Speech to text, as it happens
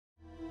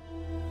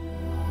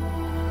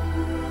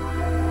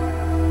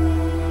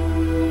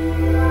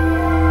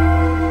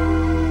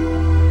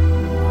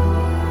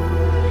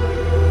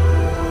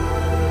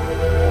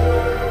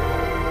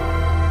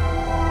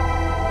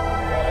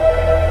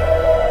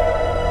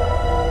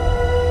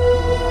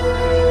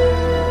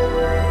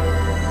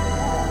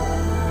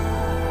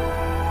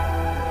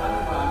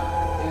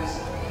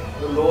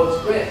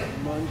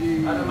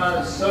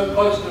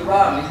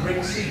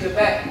brings Sita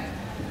back.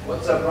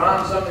 What's up,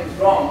 Ram? Something's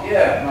wrong.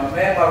 Yeah, my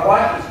man, my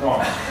wife is gone.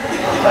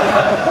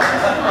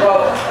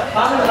 Well,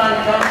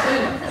 Hanuman comes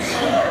in.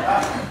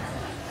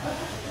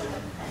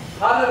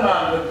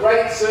 Hanuman, the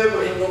great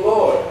servant of the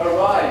Lord,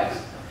 arrives.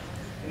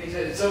 And he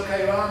said, it's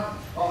okay, Ram.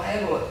 I'll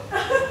handle it.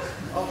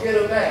 I'll get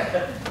her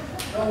back.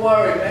 Don't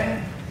worry,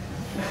 man.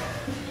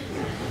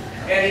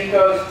 And he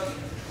goes,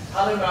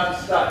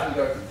 Hanuman's stuck. And he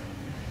goes,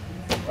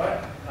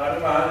 right?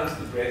 Hanuman is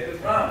the breath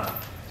of Ram.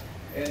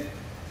 And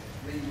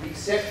the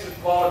receptive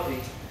quality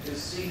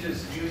is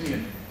Sita's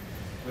union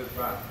with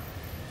Ram.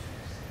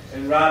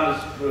 And Ram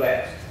is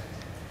relaxed.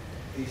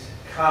 He's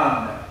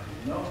calm now,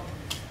 you know?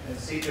 And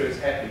Sita is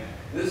happy.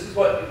 This is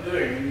what you're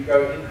doing when you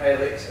go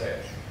inhale,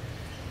 exhale.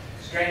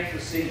 Strength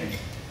receiving.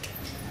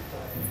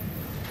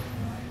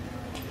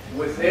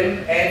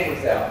 Within and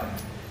without.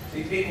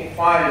 See, people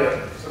find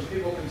that some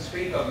people can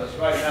speak on this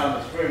right now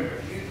in this room, but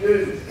if you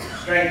do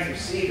strength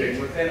receiving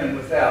within and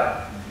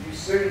without, you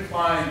soon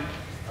find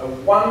a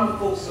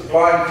wonderful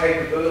sublime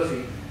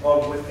capability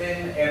of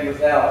within and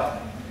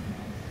without.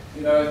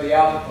 You know, the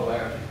outer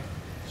polarity.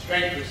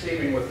 Strength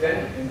receiving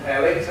within,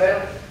 inhale,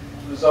 exhale,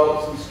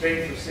 results in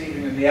strength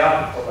receiving in the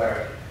outer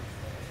polarity.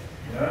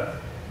 You know?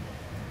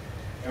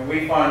 And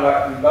we find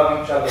like we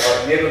love each other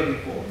like never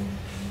before.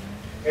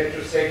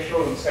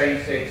 Heterosexual and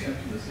same-sex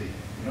intimacy.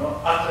 You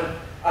know,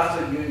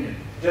 utter union.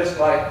 Just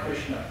like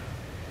Krishna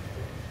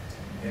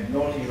and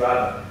naughty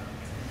Radha.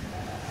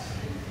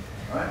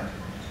 Right?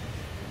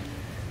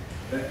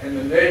 And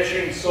the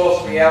nurturing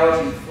source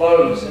reality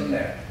flows in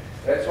there.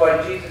 That's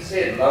why Jesus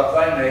said, love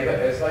thy neighbor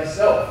as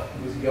thyself.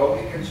 It was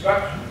yogic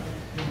construction.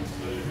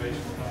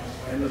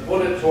 And the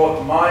Buddha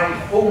taught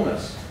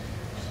mindfulness,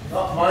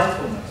 not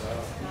mindfulness.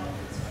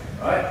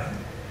 Right?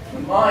 The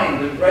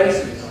mind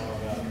embraces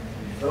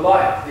the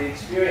life, the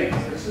experience.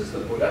 This is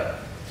the Buddha,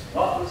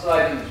 not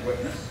residing as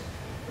witness.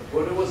 The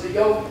Buddha was a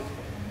yogi.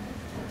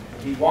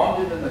 He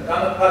wandered in the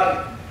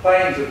Ganapati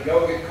plains of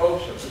yogic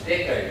culture for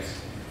decades.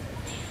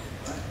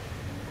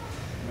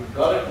 We've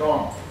got it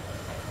wrong.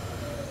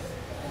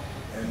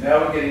 And now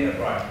we're getting it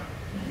right.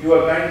 You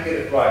are going to get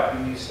it right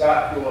when you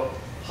start your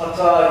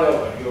Hatha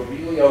yoga, your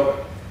real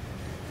yoga,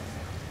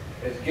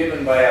 as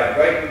given by our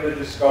great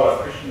religious scholar,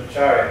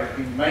 Krishnamacharya,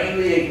 who's been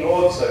mainly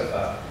ignored so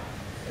far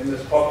in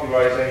this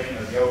popularization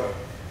of yoga.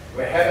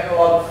 We're having a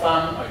lot of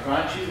fun, I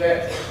grant you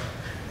that,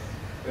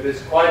 but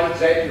it's quite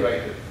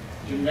exaggerated.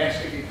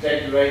 Gymnastic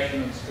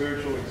exaggeration and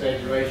spiritual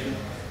exaggeration,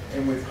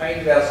 and we've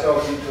painted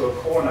ourselves into a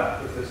corner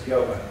with this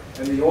yoga.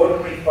 And the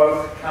ordinary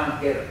folk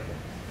can't get it.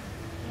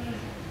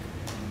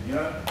 You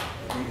know,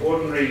 the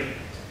ordinary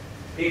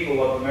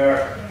people of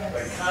America,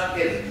 they can't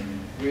get it.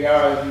 We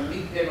are a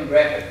unique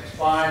demographic. It's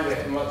fine, we're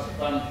having lots of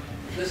fun.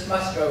 This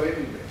must go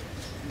everywhere.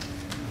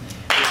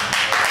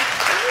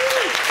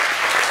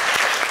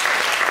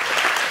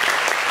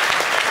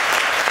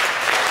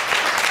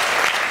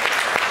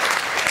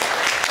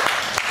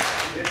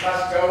 It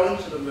must go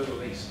into the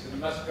Middle East. It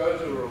must go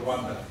to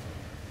Rwanda.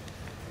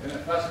 And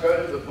it must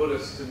go to the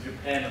Buddhists in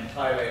Japan and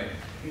Thailand.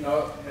 You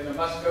know, and it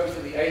must go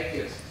to the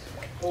atheists.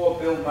 Poor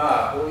Bill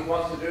Maher, all he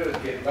wants to do is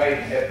get laid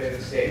and have better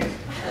sex.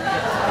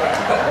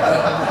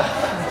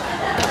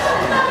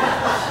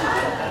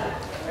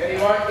 And he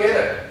won't get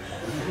it.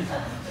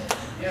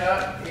 You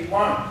know, he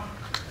won't.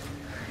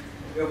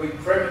 He'll be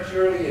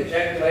prematurely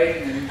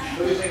ejaculating and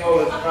losing all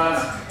his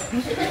prana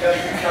if he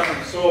doesn't become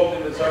absorbed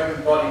in his own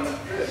embodiment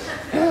first. So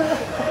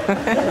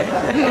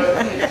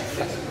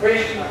it's a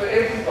question for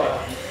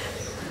everybody.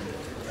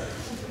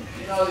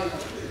 You know,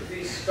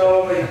 these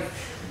scholarly,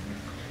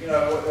 you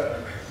know,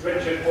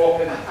 Richard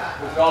Hawkins,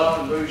 The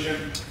God's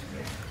Illusion,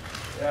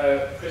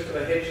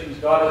 Christopher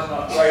Hitchens, God is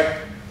not great.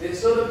 They're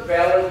sort of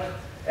valid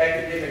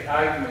academic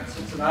arguments.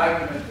 It's an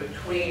argument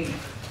between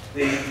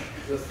the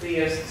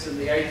theists and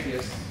the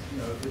atheists, you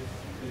know, the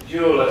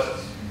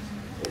dualists.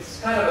 It's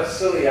kind of a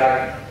silly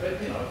argument,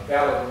 but you know,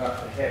 valid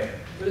enough to have.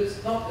 But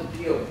it's not the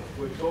deal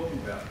we're talking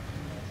about.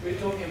 We're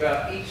talking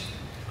about each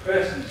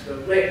person's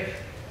direct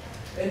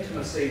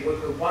intimacy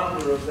with the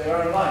wonder of their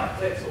own life,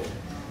 that's all.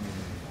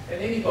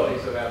 And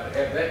anybody's allowed to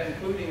have that,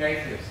 including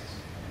atheists.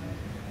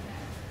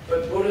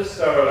 But Buddhists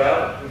are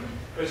allowed, and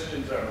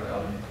Christians are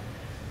allowed.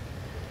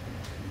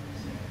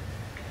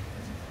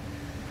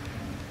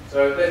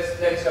 So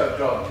that's our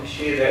job, to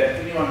share that.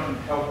 If anyone can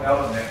help out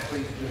on that,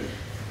 please do.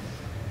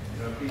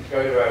 You know, please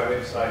go to our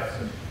websites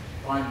and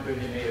find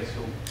billionaires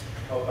who'll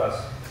help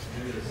us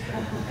do this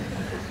thing.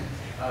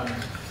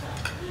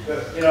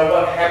 But you know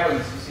what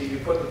happens, you see, you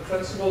put the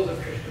principles of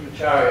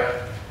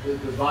Krishnamacharya, the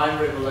divine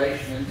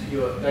revelation, into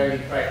your daily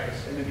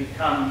practice, and it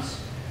becomes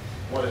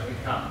what it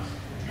becomes.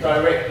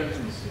 Direct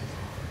intimacy.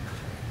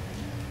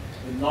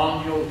 The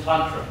non-dual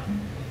tantra,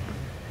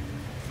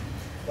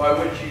 by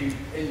which you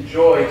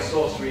enjoy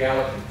source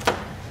reality.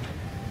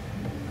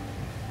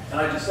 And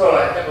I just thought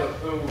I'd have a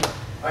little,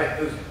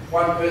 there's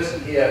one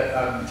person here,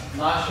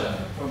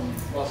 Marsha from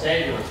Los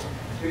Angeles,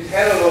 who's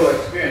had a little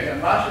experience.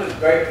 And Marsha is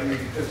great for me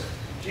because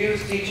she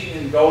was teaching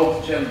in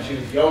Gold's Gym. She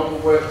was yoga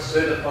work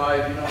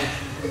certified, you know.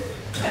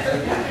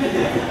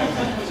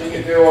 So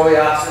can do all the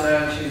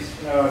asana, and she's,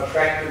 you know,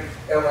 attractive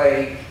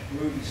LA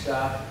movie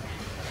star.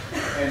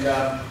 And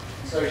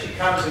so she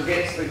comes and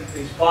gets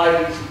these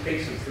 5 easy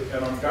pieces,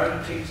 and I'm going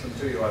to teach them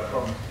to you, I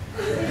promise.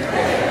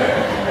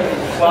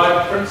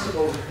 5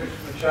 principles of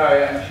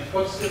Krishnamacharya, and she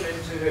puts them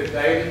into her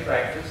daily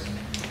practice,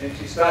 and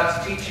she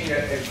starts teaching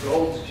it at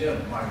Gold's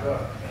Gym. My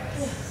God.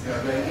 You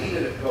know, they need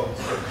it at Gold's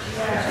Gym.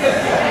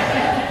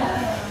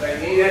 They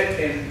need it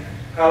in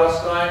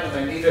Palestine, and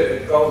they need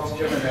it at Gold's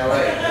Gym in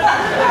LA.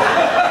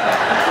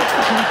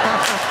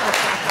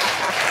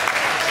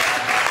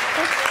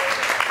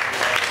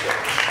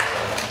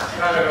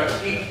 Kind of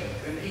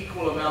an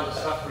equal amount of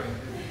suffering.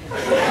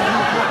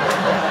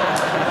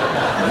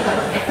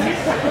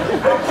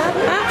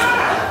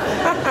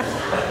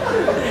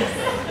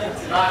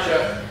 Nacha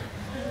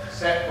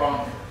sat from,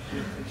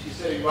 and she's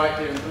sitting right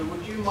there, and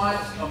would you mind,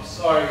 I'm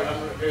sorry,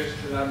 I'm reversed,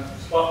 and I'm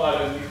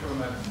spotlighting you for a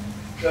minute.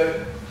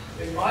 So,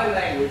 in my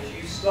language,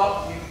 you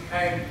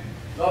became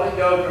not a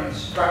yoga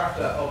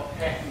instructor of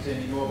patterns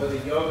anymore, but a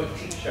yoga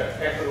teacher,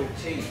 capital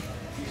T.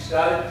 You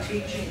started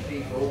teaching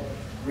people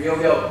real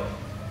yoga.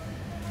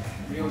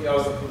 Real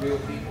yoga for real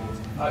people,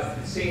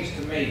 it seems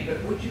to me.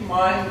 But would you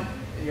mind,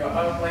 in your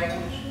own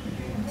language, could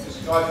you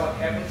describe what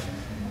happened?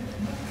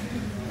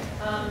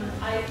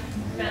 I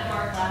met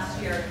Mark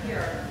last year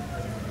here,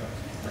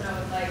 when I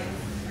was like,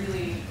 this is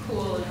really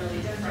cool and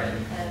really different,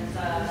 and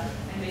I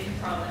made a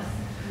promise.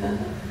 And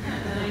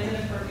then I did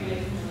it for a few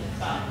days and then it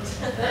stopped.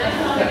 Then I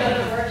saw him go to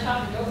a workshop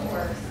in Yoga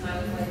Works, and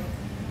I was like,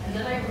 and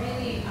then I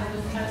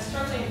was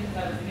struggling because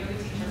I was a yoga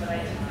teacher, but I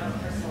didn't have a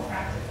personal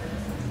practice. I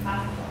just went to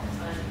classes all the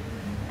time.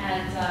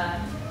 And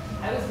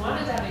I always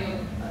wanted to have a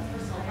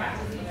personal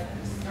practice, but I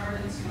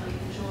started to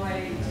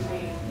enjoy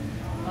doing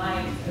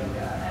my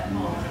yoga at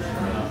home. And I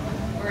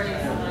wasn't worrying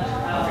so much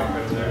about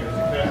what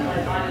my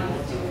body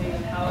was doing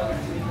and how I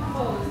was doing the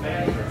pose, but I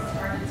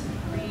started to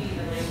breathe,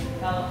 and I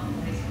felt, I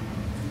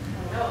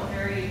don't know,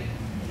 very,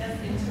 I guess,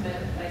 intimate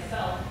with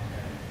myself.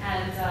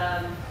 And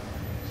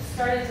just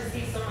started to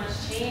see so much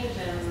change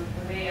in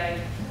the way I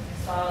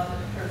saw and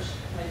approached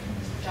my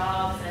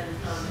jobs and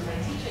my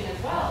teaching as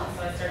well. And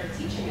so I started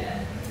teaching it.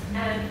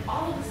 And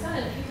all of a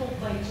sudden, people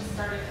just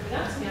started coming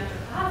up to me after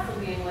class and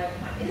being like,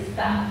 what is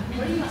that?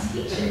 What are you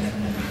teaching?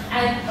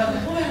 And a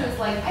woman was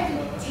like, I've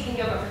been taking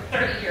yoga for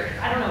 30 years.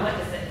 I don't know what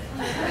this is.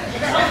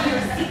 Tell me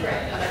your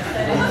secret.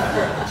 And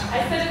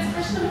I said, it's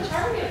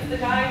Krishnamacharya. It's the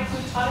guy who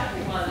taught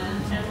everyone,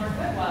 and Mark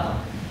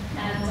Whitwell.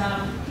 And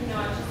you know,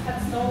 I've just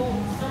had so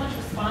much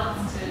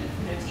response to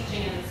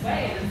teaching in this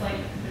way. And it's like,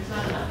 there's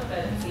not enough of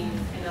it, it seems,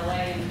 in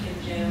LA and in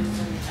gyms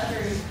and other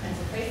kinds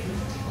of places.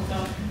 People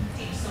don't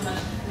teach so much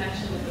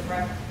connection with the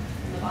breath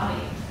and the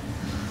body.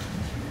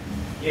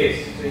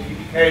 Yes, so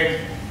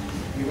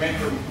you went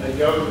from a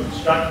yoga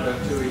instructor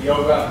to a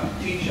yoga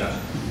teacher,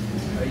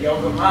 a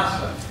yoga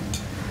master.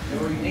 And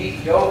we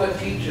need yoga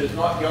teachers,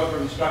 not yoga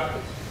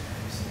instructors.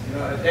 You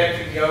know,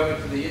 adapting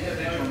yoga to the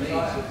individual needs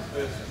of the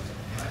person.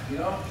 You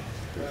know,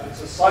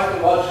 it's a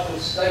psychological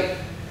state.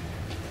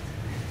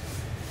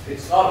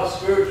 It's not a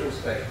spiritual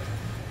state.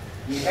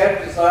 We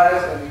have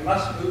desires and we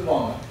must move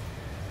on them.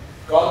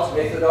 God's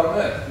method on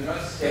earth. You know,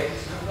 sex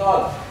and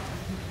God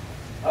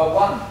are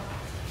one.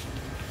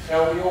 That's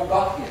how we all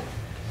got here.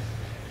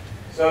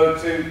 So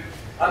to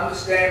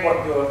understand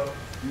what your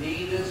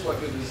need is, what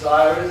your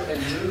desire is,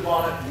 and move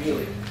on it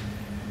really.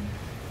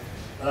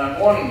 And I'm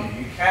warning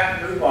you, you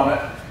can't move on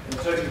it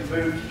until you've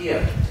moved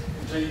here,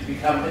 until you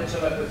become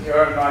intimate with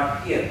your own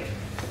life here.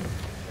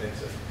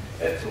 That's it.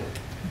 That's all.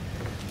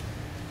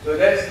 So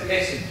that's the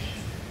message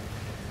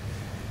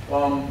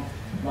from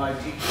my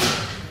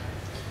teacher.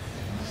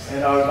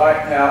 And I would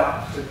like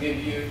now to give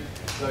you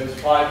those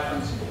 5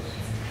 principles.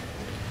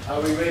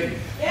 Are we ready?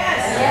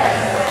 Yes.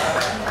 Yes.